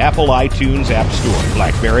from the Apple iTunes App Store,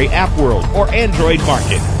 BlackBerry App World, or Android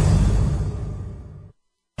Market.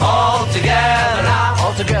 All together now,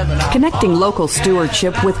 all together now. Connecting local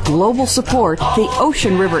stewardship with global support, the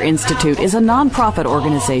Ocean River Institute is a nonprofit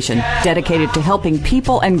organization dedicated to helping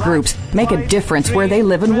people and groups make a difference where they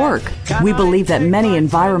live and work. We believe that many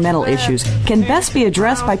environmental issues can best be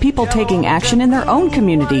addressed by people taking action in their own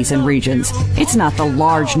communities and regions. It's not the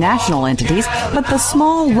large national entities, but the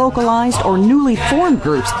small, localized, or newly formed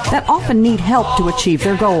groups that often need help to achieve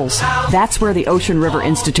their goals. That's where the Ocean River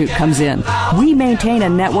Institute comes in. We maintain a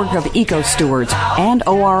network of eco-stewards and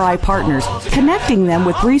ORI partners, connecting them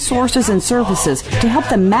with resources and services to help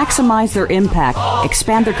them maximize their impact,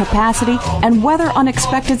 expand their capacity, and weather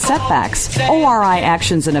unexpected setbacks. ORI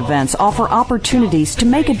actions and events offer opportunities to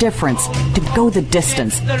make a difference, to go the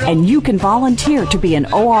distance, and you can volunteer to be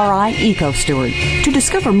an ORI eco-steward. To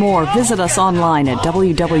discover more, visit us online at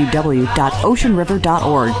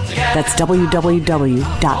www.oceanriver.org. That's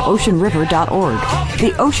www.oceanriver.org.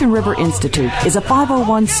 The Ocean River Institute is a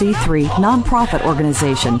 501c3 nonprofit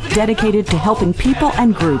organization dedicated to helping people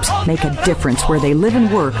and groups make a difference where they live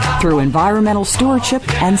and work through environmental stewardship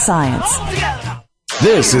and science.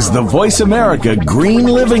 This is the Voice America Green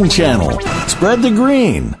Living Channel. Spread the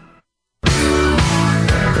green.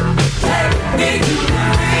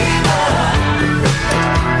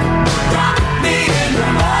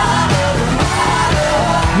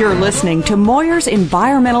 You're listening to Moyer's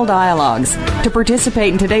Environmental Dialogues. To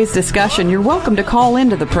participate in today's discussion, you're welcome to call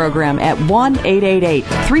into the program at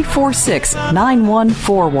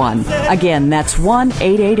 1-888-346-9141. Again, that's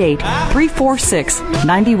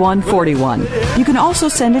 1-888-346-9141. You can also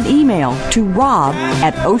send an email to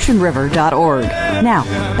rob@oceanriver.org. Now,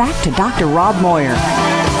 back to Dr. Rob Moyer.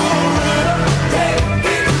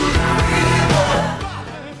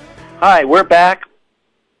 Hi, we're back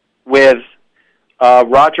with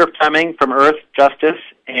Roger Fleming from Earth Justice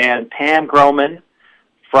and Pam Groman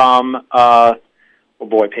from, Pam,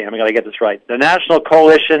 I got to get this right, the National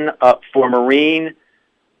Coalition for Marine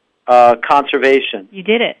Conservation. You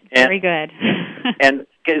did it. Very good. And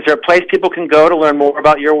is there a place people can go to learn more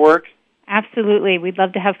about your work? Absolutely. We'd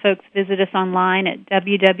love to have folks visit us online at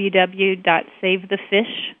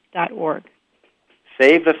www.savethefish.org.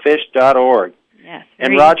 Savethefish.org. Yes.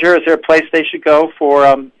 And Roger, is there a place they should go for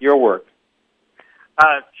your work?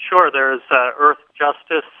 Sure, there's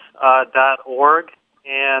earthjustice.org,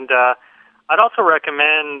 and I'd also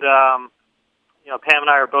recommend, Pam and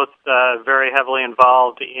I are both very heavily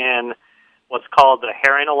involved in what's called the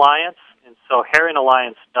Herring Alliance, and so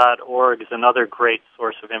herringalliance.org is another great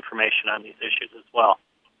source of information on these issues as well.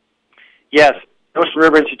 Yes, Ocean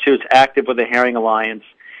River Institute's active with the Herring Alliance,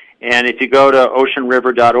 and if you go to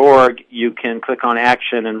oceanriver.org, you can click on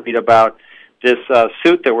action and read about this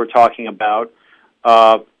suit that we're talking about,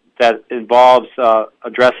 that involves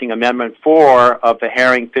addressing Amendment 4 of the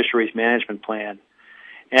Herring Fisheries Management Plan.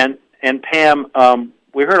 And Pam,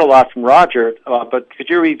 we heard a lot from Roger, but could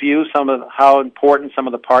you review some of how important some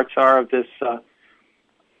of the parts are of this?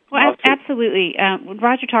 Well, absolutely.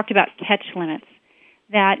 Roger talked about catch limits,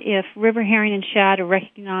 that if river herring and shad are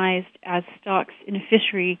recognized as stocks in a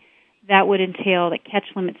fishery, that would entail that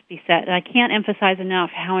catch limits be set. And I can't emphasize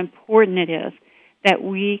enough how important it is that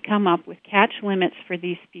we come up with catch limits for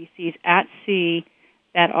these species at sea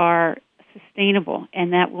that are sustainable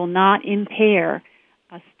and that will not impair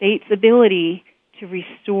a state's ability to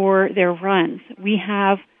restore their runs. We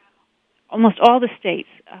have almost all the states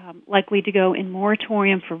likely to go in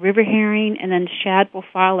moratorium for river herring, and then shad will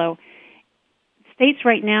follow. States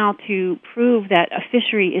right now, to prove that a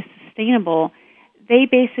fishery is sustainable, they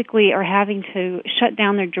basically are having to shut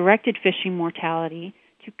down their directed fishing mortality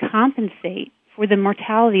to compensate for the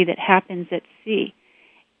mortality that happens at sea.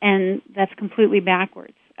 And that's completely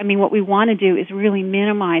backwards. I mean, what we want to do is really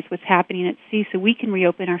minimize what's happening at sea so we can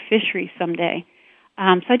reopen our fisheries someday.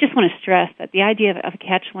 So I just want to stress that the idea of a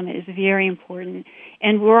catch limit is very important.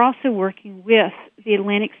 And we're also working with the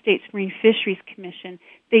Atlantic States Marine Fisheries Commission.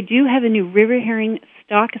 They do have a new river herring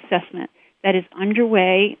stock assessment that is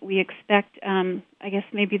underway. We expect,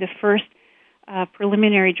 maybe the first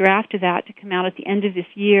preliminary draft of that to come out at the end of this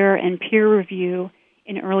year and peer review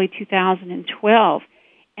in early 2012.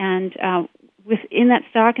 And within that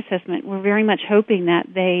stock assessment, we're very much hoping that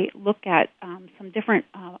they look at some different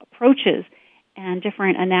approaches and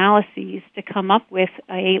different analyses to come up with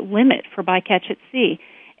a limit for bycatch at sea.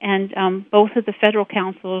 And both of the federal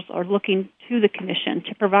councils are looking to the Commission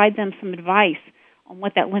to provide them some advice on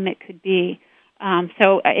what that limit could be.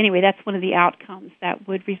 Anyway, that's one of the outcomes that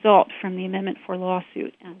would result from the Amendment 4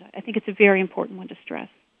 lawsuit, and I think it's a very important one to stress.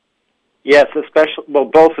 Yes, especially, well,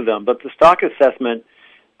 both of them. But the stock assessment,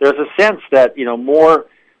 there's a sense that, more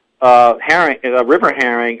river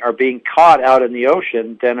herring are being caught out in the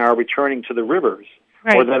ocean than are returning to the rivers,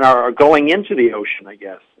 right, or than are going into the ocean, I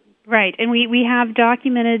guess. Right, and we have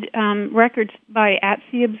documented records by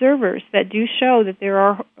at-sea observers that do show that there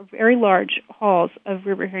are very large hauls of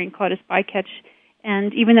river herring caught as bycatch,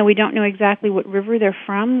 and even though we don't know exactly what river they're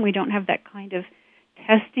from, we don't have that kind of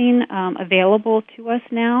testing available to us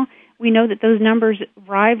now. We know that those numbers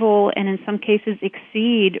rival and in some cases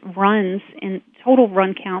exceed runs in total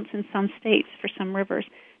run counts in some states for some rivers.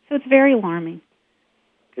 So it's very alarming.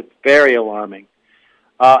 It's very alarming.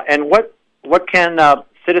 And what can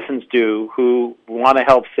citizens do who want to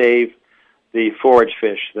help save the forage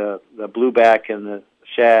fish, the blueback and the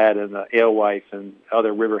shad and the alewife and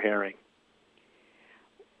other river herring?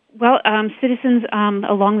 Well, citizens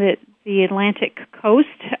along the Atlantic coast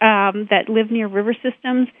that live near river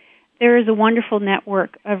systems, there is a wonderful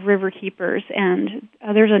network of river keepers, and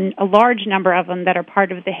there's a large number of them that are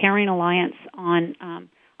part of the Herring Alliance on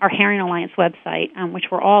our Herring Alliance website, which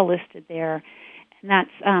we're all listed there. And that's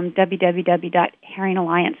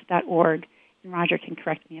www.herringalliance.org. And Roger can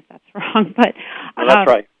correct me if that's wrong. But that's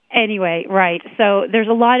right. Anyway, right. So there's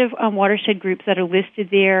a lot of watershed groups that are listed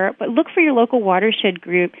there. But look for your local watershed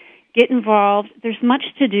group. Get involved. There's much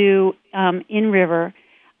to do in river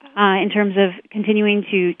in terms of continuing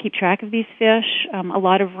to keep track of these fish. A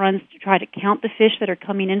lot of runs to try to count the fish that are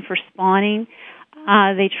coming in for spawning.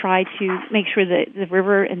 They try to make sure that the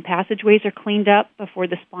river and passageways are cleaned up before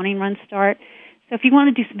the spawning runs start. So if you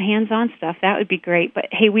want to do some hands-on stuff, that would be great.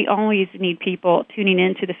 But, hey, we always need people tuning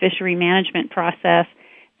into the fishery management process.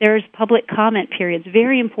 There's public comment periods,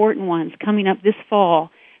 very important ones, coming up this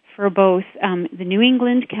fall for both the New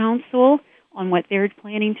England Council on what they're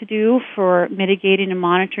planning to do for mitigating and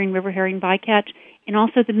monitoring river herring bycatch, and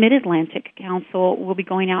also the Mid-Atlantic Council will be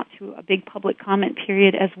going out to a big public comment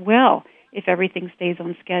period as well if everything stays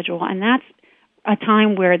on schedule. And that's a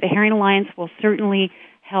time where the Herring Alliance will certainly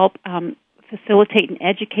help facilitate and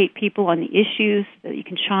educate people on the issues, that you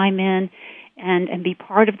can chime in and be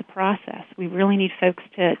part of the process. We really need folks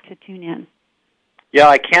to tune in. Yeah,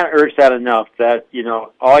 I can't urge that enough, that,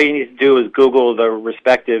 all you need to do is Google the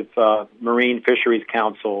respective Marine Fisheries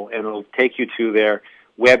Council, and it'll take you to their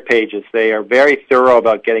web pages. They are very thorough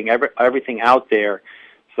about getting everything out there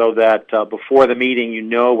so that before the meeting you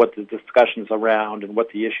know what the discussion's around and what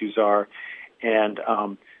the issues are. And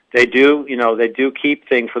they do keep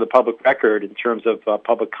things for the public record in terms of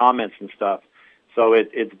public comments and stuff. So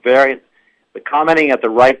the commenting at the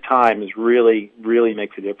right time is really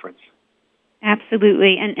makes a difference.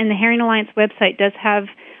 Absolutely. And the Herring Alliance website does have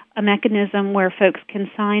a mechanism where folks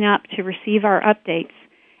can sign up to receive our updates.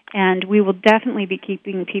 And we will definitely be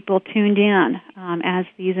keeping people tuned in as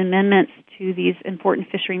these amendments to these important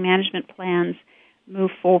fishery management plans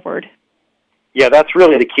move forward. Yeah, that's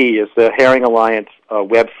really the key, is the Herring Alliance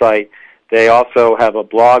website. They also have a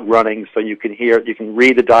blog running, so you can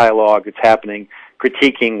read the dialogue that's happening,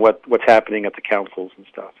 critiquing what's happening at the councils and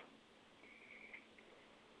stuff.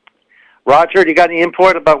 Roger, do you got any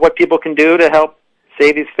input about what people can do to help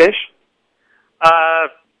save these fish?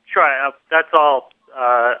 Sure. That's all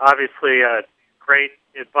obviously great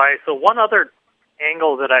advice. So one other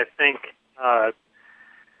angle that I think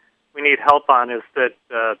we need help on is that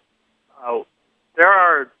there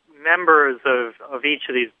are members of each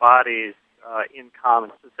of these bodies in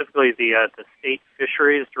common. Specifically, the state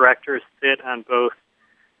fisheries directors sit on both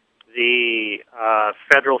the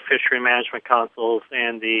Federal Fishery Management Councils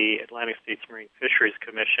and the Atlantic States Marine Fisheries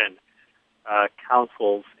Commission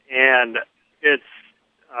councils, and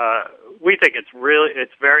we think it's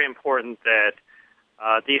very important that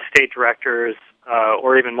these state directors,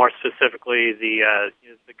 or even more specifically the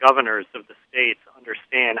governors of the states,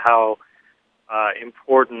 understand how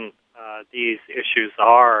important these issues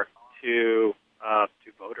are to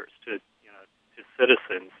voters, to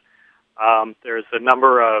citizens. There's a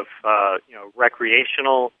number of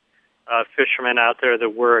recreational fishermen out there that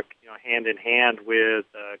work hand in hand with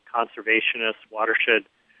conservationists, watershed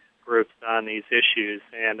groups on these issues,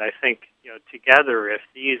 and I think together, if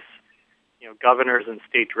these governors and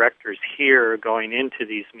state directors hear going into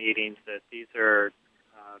these meetings that these are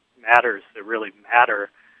matters that really matter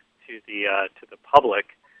to the public,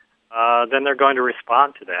 then they're going to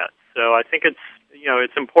respond to that. So I think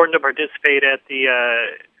it's important to participate at the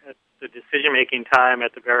decision-making time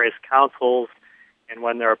at the various councils and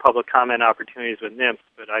when there are public comment opportunities with NIMS,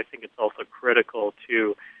 but I think it's also critical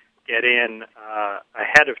to get in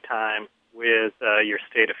ahead of time with your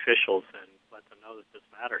state officials and let them know that this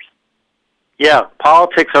matters. Yeah,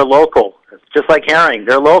 politics are local. It's just like herring;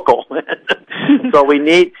 they're local. So we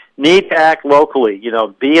need to act locally. You know,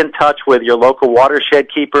 be in touch with your local watershed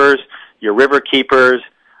keepers, your river keepers,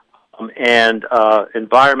 and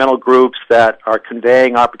environmental groups that are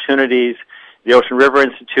conveying opportunities. The Ocean River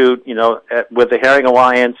Institute, you know, with the Herring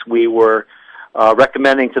Alliance, we were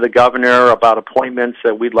recommending to the governor about appointments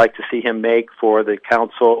that we'd like to see him make for the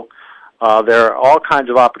council. There are all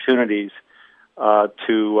kinds of opportunities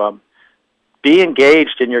to be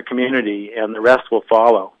engaged in your community, and the rest will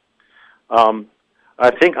follow. I'm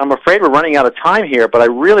afraid we're running out of time here, but I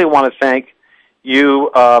really want to thank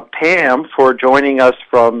you, Pam, for joining us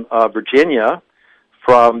from Virginia,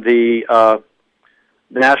 from the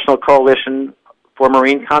National Coalition for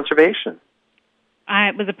Marine Conservation.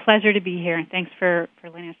 It was a pleasure to be here. Thanks for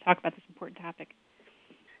letting us talk about this important topic.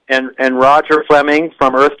 And Roger Fleming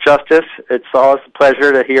from Earth Justice. It's always a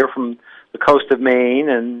pleasure to hear from the coast of Maine,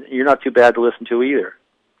 and you're not too bad to listen to either.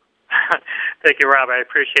 Thank you, Rob. I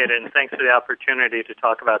appreciate it, and thanks for the opportunity to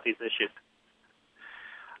talk about these issues.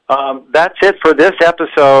 That's it for this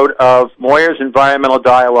episode of Moyer's Environmental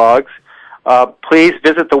Dialogues. Please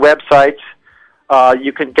visit the websites.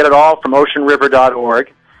 You can get it all from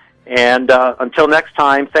oceanriver.org. And until next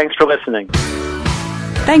time, thanks for listening.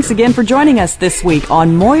 Thanks again for joining us this week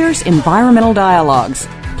on Moyer's Environmental Dialogues.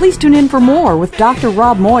 Please tune in for more with Dr.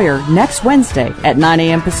 Rob Moyer next Wednesday at 9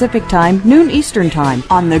 a.m. Pacific Time, noon Eastern Time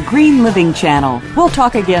on the Green Living Channel. We'll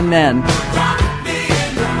talk again then.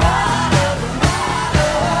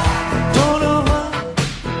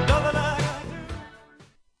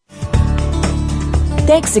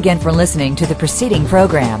 Thanks again for listening to the preceding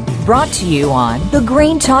program brought to you on the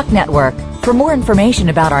Green Talk Network. For more information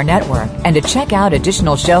about our network and to check out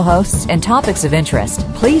additional show hosts and topics of interest,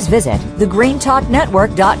 please visit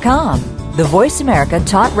thegreentalknetwork.com. The Voice America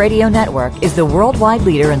Talk Radio Network is the worldwide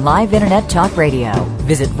leader in live Internet talk radio.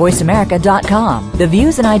 Visit voiceamerica.com. The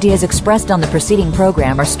views and ideas expressed on the preceding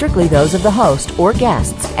program are strictly those of the host or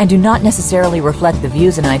guests and do not necessarily reflect the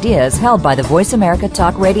views and ideas held by the Voice America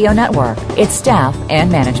Talk Radio Network, its staff,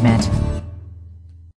 and management.